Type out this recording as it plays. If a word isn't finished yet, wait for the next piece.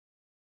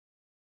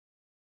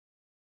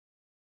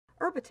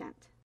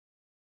Herbitint.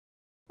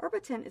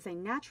 Herbitint is a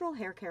natural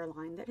hair care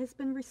line that has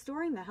been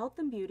restoring the health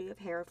and beauty of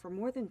hair for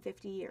more than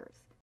 50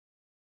 years.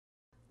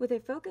 With a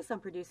focus on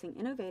producing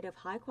innovative,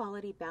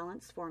 high-quality,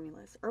 balanced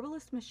formulas,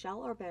 herbalist Michelle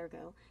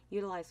Albergo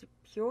utilized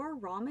pure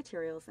raw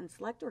materials and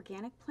select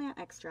organic plant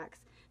extracts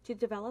to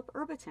develop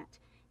Herbitint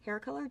hair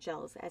color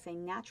gels as a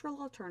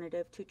natural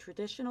alternative to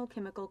traditional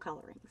chemical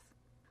colorings.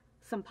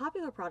 Some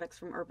popular products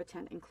from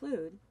Herbitint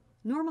include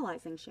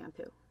Normalizing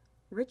Shampoo.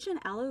 Rich in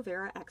aloe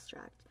vera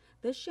extract,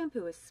 this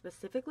shampoo is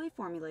specifically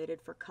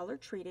formulated for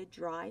color-treated,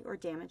 dry, or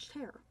damaged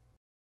hair.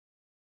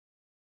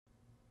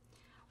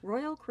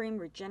 Royal Cream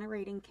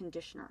Regenerating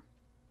Conditioner.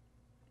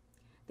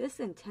 This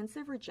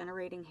intensive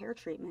regenerating hair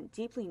treatment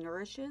deeply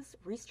nourishes,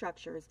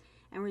 restructures,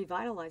 and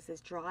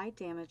revitalizes dry,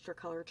 damaged, or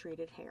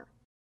color-treated hair.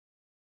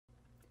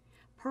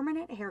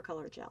 Permanent Hair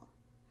Color Gel.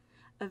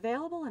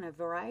 Available in a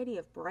variety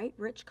of bright,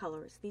 rich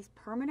colors, these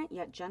permanent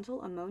yet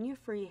gentle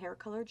ammonia-free hair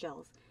color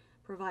gels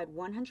provide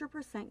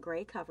 100%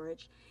 gray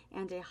coverage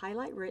and a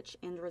highlight-rich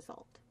end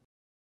result.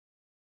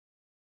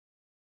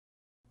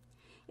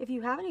 If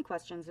you have any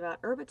questions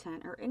about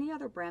Herbitint or any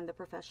other brand the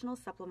Professional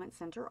Supplement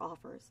Center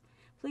offers,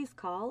 please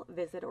call,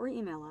 visit, or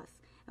email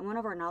us, and one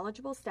of our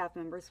knowledgeable staff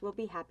members will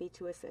be happy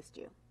to assist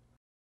you.